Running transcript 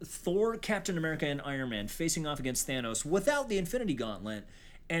Thor, Captain America, and Iron Man facing off against Thanos without the Infinity Gauntlet,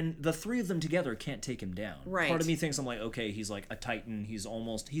 and the three of them together can't take him down. Right. Part of me thinks, I'm like, okay, he's like a titan. He's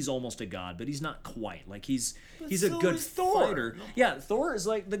almost a god, but he's not quite. Like he's a good fighter. Yeah, Thor is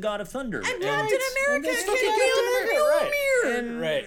like the god of thunder. And Captain America and can wield Mjolnir. And Right.